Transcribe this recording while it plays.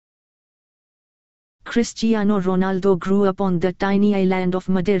Cristiano Ronaldo grew up on the tiny island of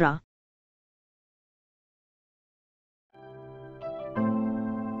Madeira.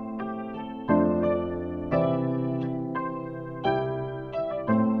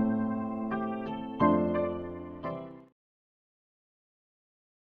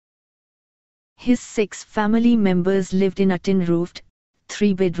 His 6 family members lived in a tin-roofed,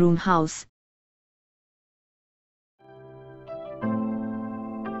 3-bedroom house.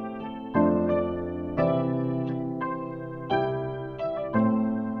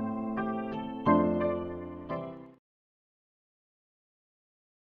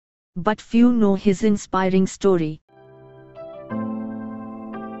 But few know his inspiring story.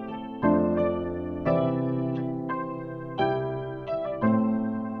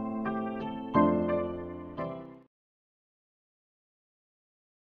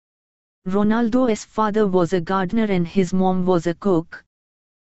 Ronaldo's father was a gardener and his mom was a cook.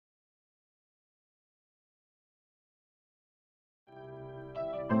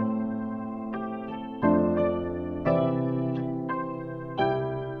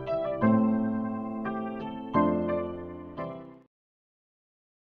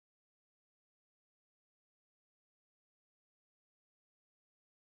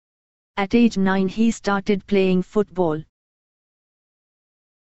 At age 9 he started playing football.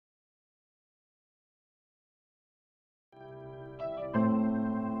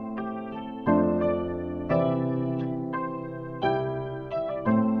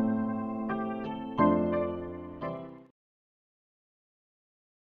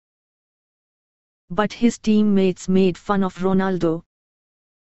 But his teammates made fun of Ronaldo.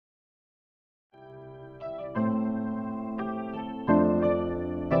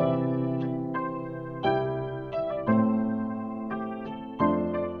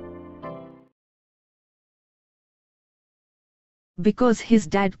 Because his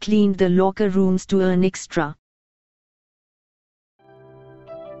dad cleaned the locker rooms to earn extra.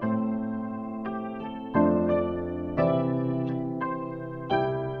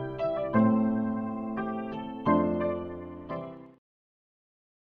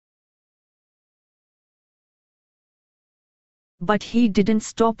 But he didn't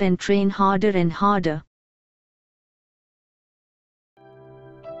stop and train harder and harder.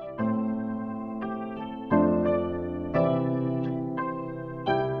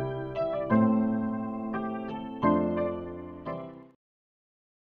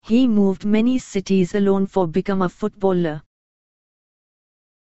 He moved many cities alone for become a footballer.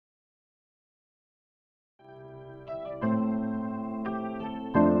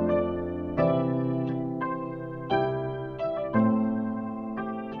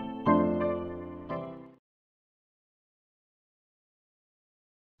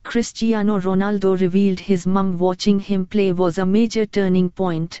 Cristiano Ronaldo revealed his mum watching him play was a major turning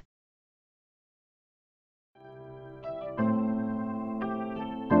point.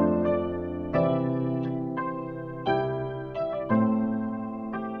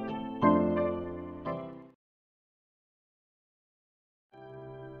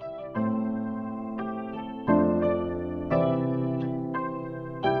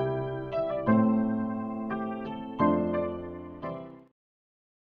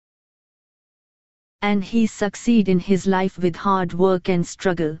 And he succeeded in his life with hard work and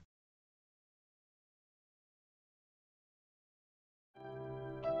struggle.